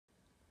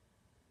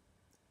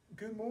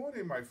Good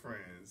morning, my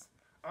friends.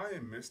 I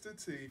am Mr.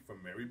 T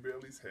from Mary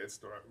Bailey's Head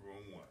Start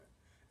Room 1,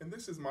 and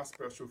this is my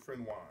special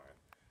friend Juan.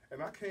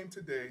 And I came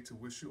today to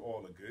wish you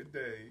all a good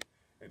day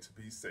and to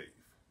be safe.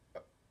 Uh,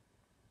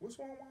 what's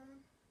wrong, Juan?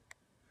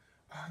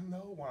 I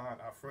know, Juan,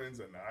 our friends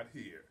are not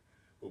here,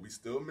 but we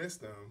still miss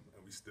them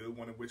and we still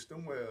want to wish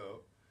them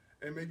well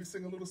and maybe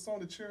sing a little song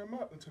to cheer them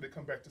up until they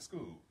come back to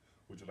school.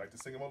 Would you like to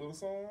sing them a little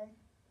song?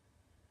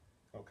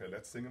 Okay,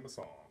 let's sing them a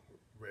song.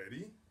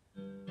 Ready?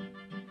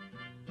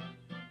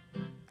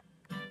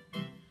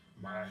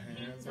 My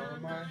hands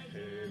on my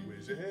head,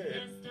 where's your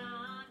head?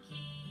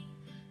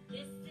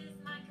 This is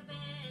my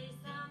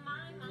cabeza,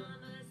 my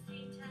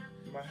mamacita.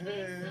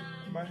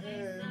 My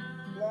head,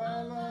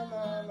 la la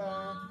la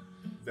la.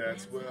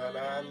 That's what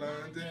I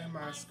learned in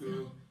my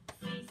school.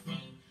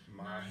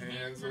 My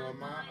hands on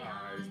my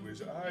eyes, where's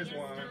your eyes,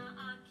 Juan?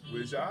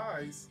 Where's your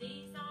eyes?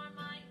 These are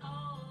my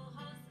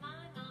ojos,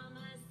 my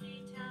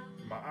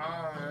mamacita. My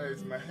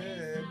eyes, my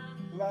head,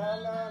 la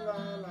la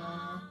la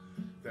la.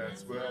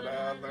 That's what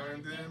I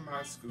learned in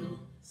my school.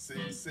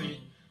 See,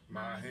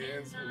 my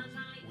hands,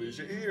 where's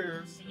your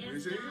ears?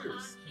 Where's your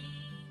ears?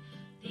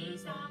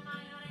 These are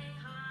my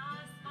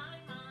orejas, my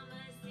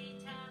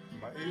mamacita.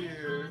 My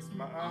ears,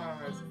 my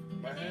eyes,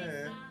 my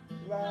head,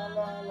 la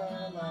la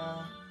la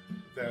la.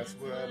 That's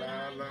what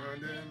I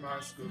learned in my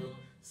school.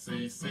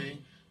 See,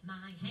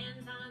 My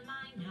hands on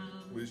my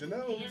nose. where's your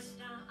nose?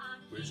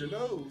 Where's your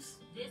nose?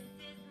 This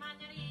is my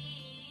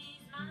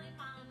nariz, my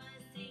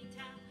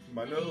mamacita.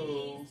 My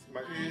nose,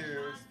 my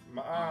ears,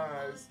 my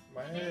eyes,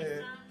 my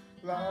head,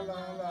 la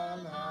la la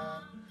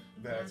la.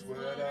 That's what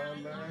I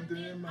learned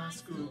in my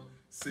school.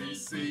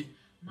 See,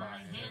 My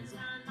hands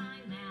on my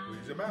mouth.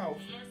 where's your mouth?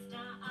 Fiesta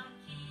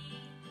aquí.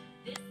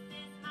 This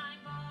is my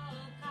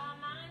boca,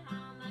 my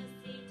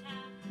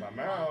mamacita. My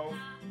mouth,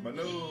 my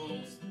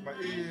nose, my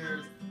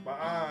ears, my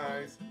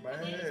eyes, my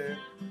head,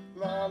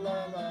 la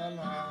la la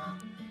la.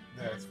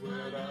 That's what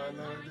I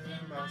learned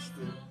in my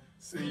school.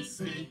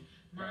 See,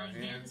 my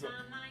hands on.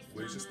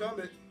 Where's your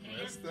stomach?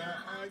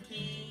 Fiesta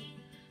aquí.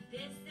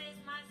 This is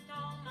my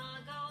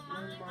stomago,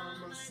 my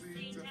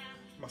mamacita.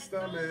 My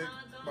stomach,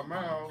 my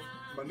mouth,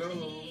 my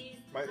nose,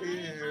 my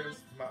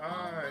ears, my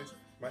eyes,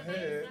 my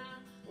head,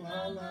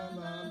 la la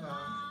la la.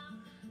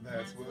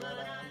 That's what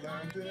I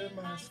learned in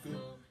my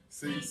school.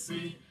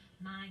 See,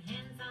 My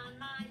hands on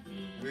my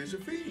feet. where's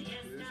your feet?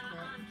 Fiesta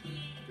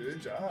aquí.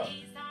 Good job.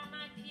 These are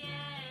my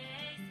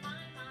pies,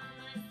 my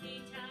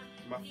mamacita.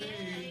 My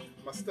feet,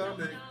 my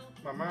stomach,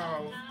 my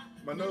mouth,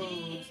 my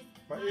nose,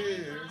 my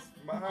ears,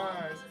 my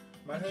eyes,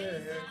 my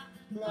head,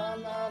 la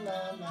la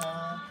la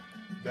la.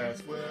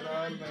 That's what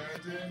I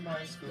learned in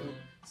my school.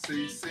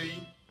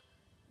 See.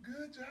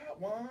 Good job,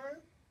 Juan.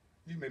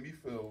 You made me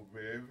feel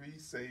very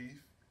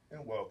safe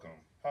and welcome.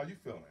 How you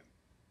feeling?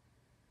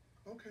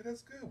 Okay,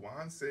 that's good.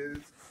 Juan says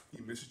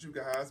he misses you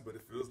guys, but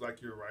it feels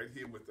like you're right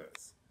here with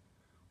us.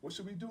 What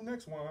should we do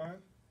next, Juan?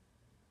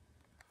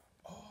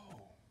 Oh,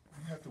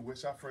 we have to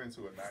wish our friends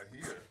who are not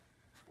here.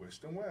 Wish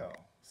them well.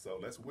 So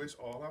let's wish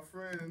all our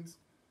friends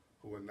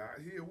who are not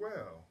here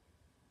well.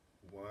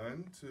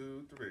 1,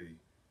 2, 3.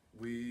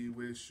 We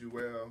wish you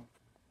well.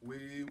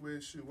 We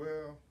wish you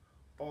well.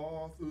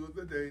 All through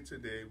the day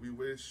today, we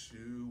wish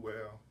you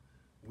well.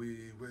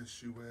 We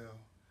wish you well.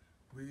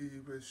 We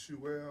wish you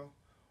well.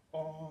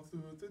 All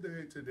through the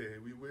day today,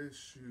 we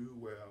wish you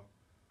well.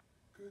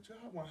 Good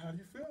job, Juan. How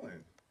you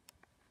feeling?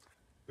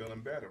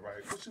 Feeling better,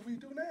 right? What should we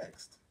do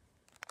next?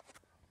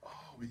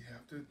 Oh, we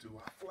have to do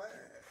our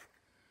flag.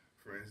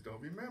 Friends,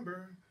 don't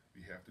remember,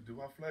 we have to do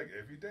our flag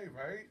every day,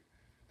 right?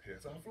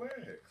 Here's our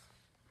flags.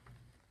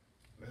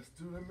 Let's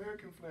do the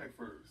American flag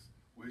first.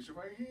 Raise your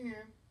right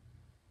hand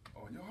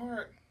on your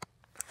heart.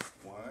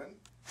 1,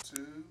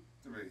 2,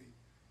 3.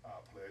 I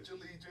pledge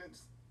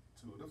allegiance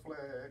to the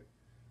flag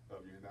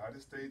of the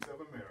United States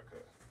of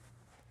America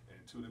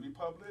and to the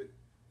republic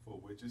for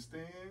which it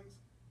stands,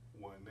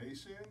 one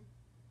nation,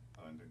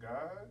 under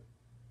God,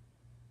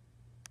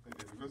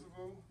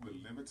 indivisible, with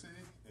liberty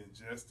and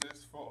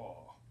justice for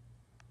all.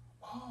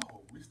 Oh,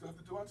 we still have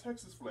to do our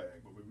Texas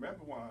flag, but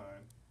remember,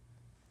 Juan,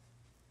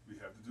 we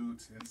have to do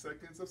 10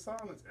 seconds of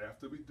silence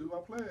after we do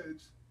our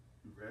pledge.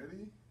 You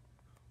ready?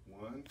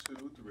 1,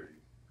 2, 3.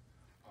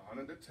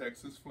 Honor the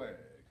Texas flag.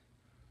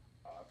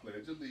 I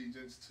pledge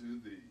allegiance to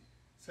thee.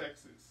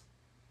 Texas,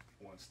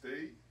 one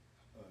state,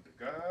 under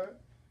God,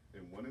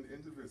 and one and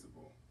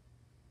indivisible.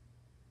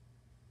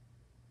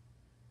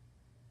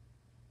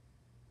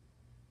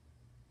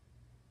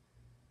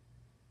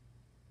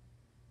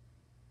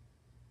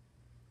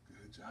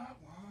 Good job,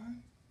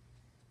 Juan.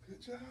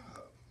 Good job.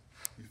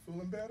 You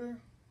feeling better?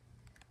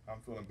 I'm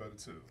feeling better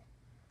too.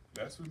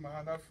 Let's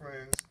remind our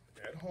friends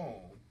at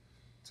home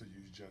to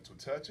use gentle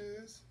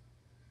touches,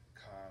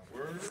 kind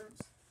words.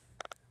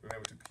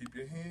 Remember to keep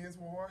your hands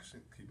washed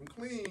and keep them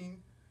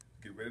clean.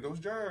 Get rid of those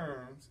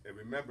germs. And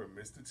remember,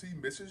 Mr. T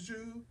misses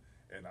you,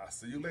 and I'll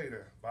see you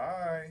later.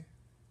 Bye.